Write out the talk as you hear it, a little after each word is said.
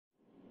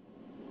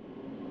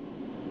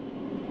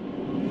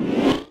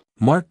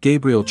Marc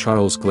Gabriel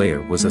Charles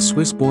Gleyre was a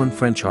Swiss-born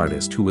French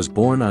artist who was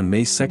born on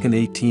May 2,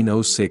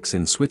 1806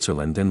 in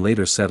Switzerland and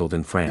later settled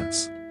in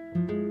France.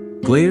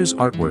 Gleyre's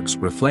artworks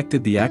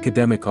reflected the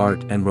academic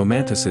art and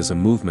romanticism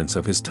movements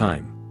of his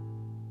time.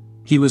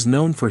 He was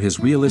known for his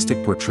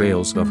realistic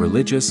portrayals of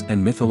religious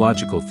and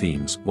mythological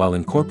themes while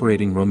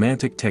incorporating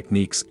romantic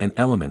techniques and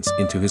elements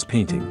into his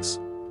paintings.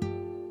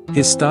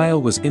 His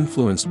style was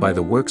influenced by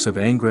the works of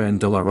Ingres and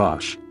de la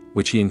Roche,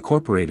 which he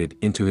incorporated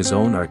into his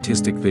own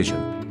artistic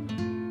vision.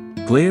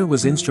 Gleyre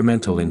was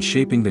instrumental in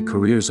shaping the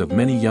careers of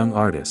many young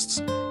artists,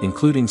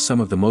 including some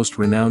of the most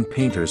renowned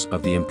painters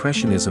of the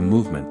Impressionism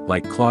movement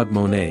like Claude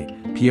Monet,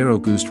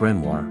 Pierre-Auguste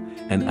Renoir,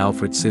 and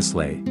Alfred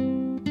Sisley.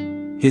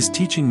 His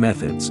teaching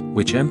methods,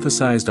 which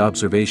emphasized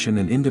observation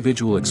and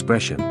individual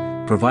expression,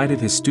 provided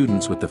his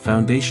students with the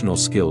foundational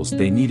skills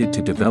they needed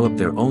to develop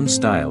their own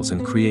styles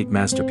and create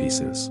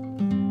masterpieces.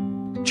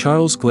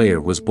 Charles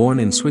Gleyre was born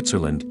in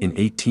Switzerland in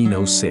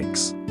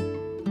 1806.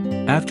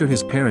 After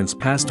his parents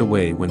passed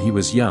away when he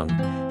was young,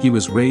 he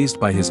was raised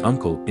by his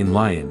uncle in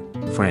Lyon,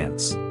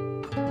 France.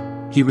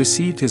 He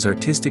received his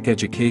artistic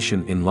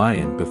education in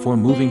Lyon before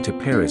moving to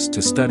Paris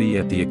to study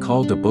at the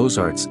École des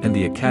Beaux-Arts and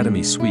the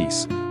Académie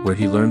Suisse, where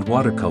he learned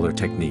watercolor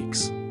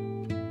techniques.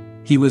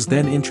 He was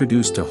then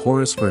introduced to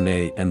Horace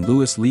Vernet and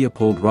Louis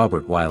Leopold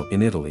Robert while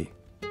in Italy.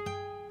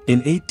 In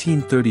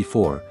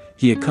 1834,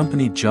 he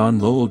accompanied John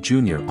Lowell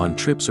Jr. on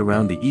trips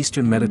around the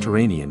eastern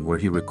Mediterranean where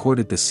he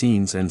recorded the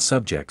scenes and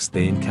subjects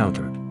they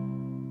encountered.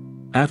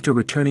 After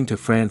returning to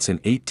France in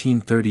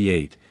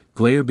 1838,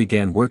 Gleyre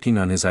began working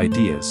on his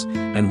ideas,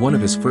 and one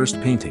of his first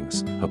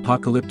paintings,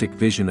 Apocalyptic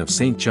Vision of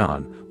St.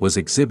 John, was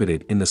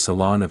exhibited in the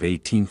Salon of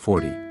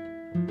 1840.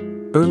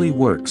 Early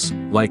works,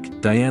 like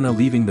Diana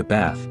Leaving the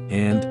Bath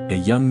and A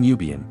Young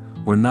Nubian,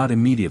 were not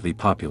immediately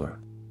popular.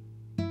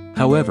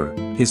 However,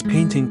 his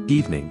painting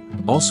Evening,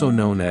 also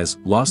known as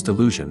Lost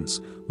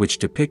Illusions, which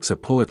depicts a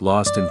poet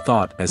lost in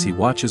thought as he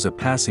watches a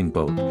passing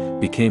boat,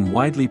 became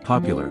widely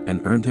popular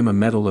and earned him a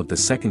medal of the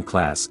second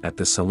class at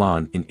the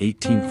Salon in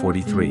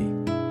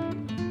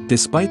 1843.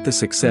 Despite the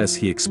success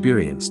he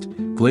experienced,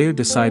 Gleyre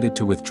decided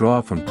to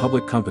withdraw from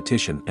public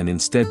competition and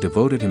instead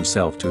devoted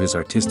himself to his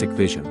artistic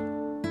vision.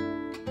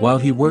 While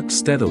he worked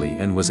steadily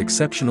and was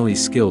exceptionally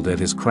skilled at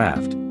his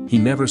craft, he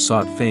never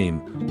sought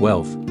fame,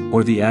 wealth,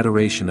 or the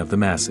adoration of the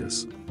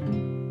masses.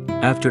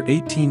 After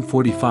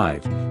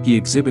 1845, he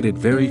exhibited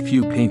very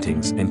few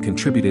paintings and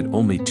contributed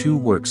only 2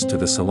 works to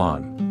the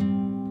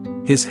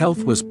Salon. His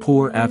health was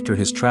poor after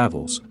his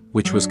travels,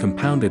 which was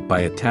compounded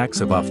by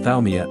attacks of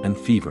ophthalmia and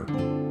fever.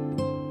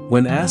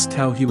 When asked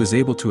how he was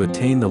able to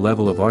attain the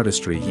level of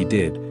artistry he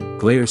did,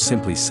 Gleyre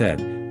simply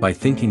said, "By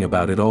thinking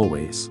about it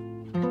always."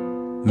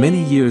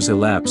 Many years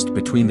elapsed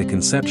between the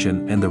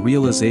conception and the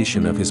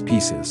realization of his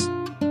pieces.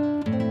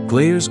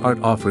 Gleyre's art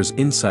offers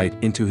insight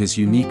into his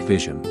unique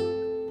vision.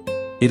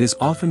 It is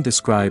often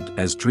described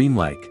as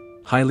dreamlike,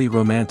 highly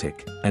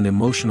romantic, and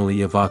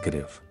emotionally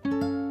evocative.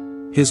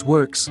 His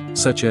works,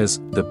 such as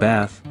The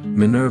Bath,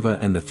 Minerva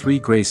and the Three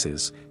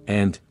Graces,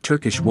 and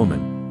Turkish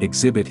Woman,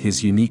 exhibit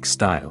his unique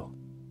style.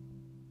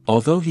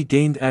 Although he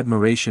gained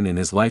admiration in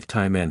his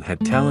lifetime and had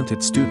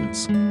talented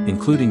students,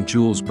 including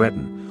Jules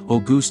Breton,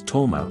 Auguste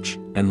Tolmouch,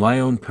 and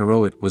Léon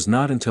Perrault, it was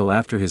not until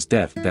after his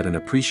death that an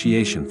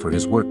appreciation for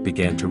his work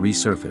began to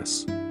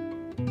resurface.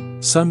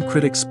 Some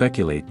critics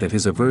speculate that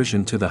his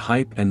aversion to the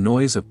hype and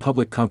noise of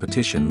public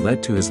competition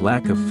led to his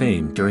lack of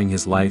fame during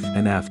his life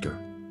and after.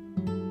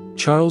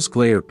 Charles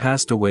Gleyre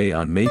passed away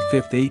on May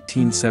 5,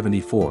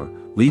 1874,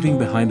 leaving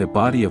behind a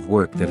body of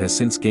work that has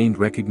since gained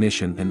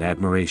recognition and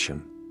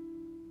admiration.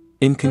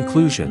 In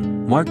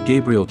conclusion, Marc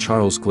Gabriel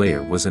Charles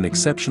Gleyre was an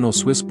exceptional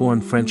Swiss-born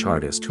French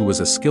artist who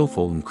was a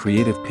skillful and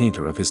creative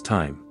painter of his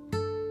time.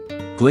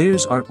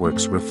 Gleyre's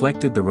artworks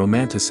reflected the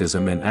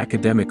romanticism and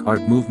academic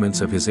art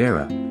movements of his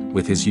era,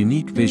 with his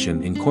unique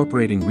vision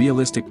incorporating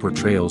realistic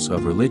portrayals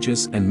of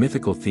religious and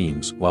mythical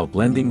themes while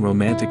blending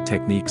romantic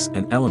techniques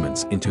and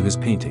elements into his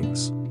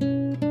paintings.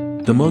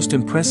 The most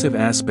impressive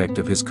aspect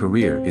of his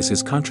career is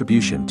his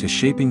contribution to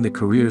shaping the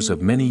careers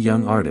of many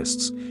young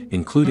artists,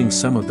 including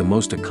some of the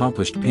most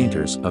accomplished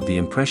painters of the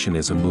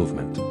Impressionism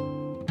movement.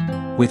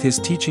 With his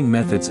teaching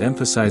methods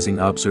emphasizing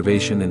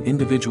observation and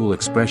individual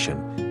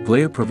expression,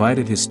 Gleyre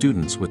provided his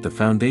students with the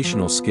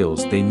foundational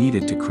skills they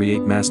needed to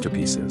create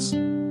masterpieces.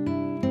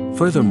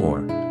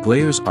 Furthermore,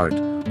 Gleyre's art,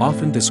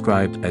 often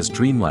described as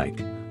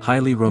dreamlike,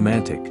 highly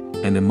romantic,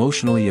 and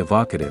emotionally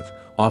evocative,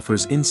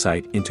 offers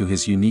insight into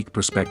his unique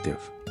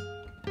perspective.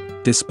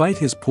 Despite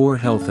his poor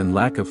health and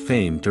lack of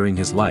fame during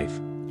his life,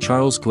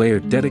 Charles Gleyre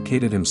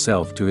dedicated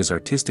himself to his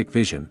artistic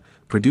vision,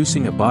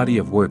 producing a body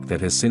of work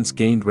that has since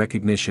gained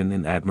recognition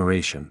and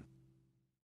admiration.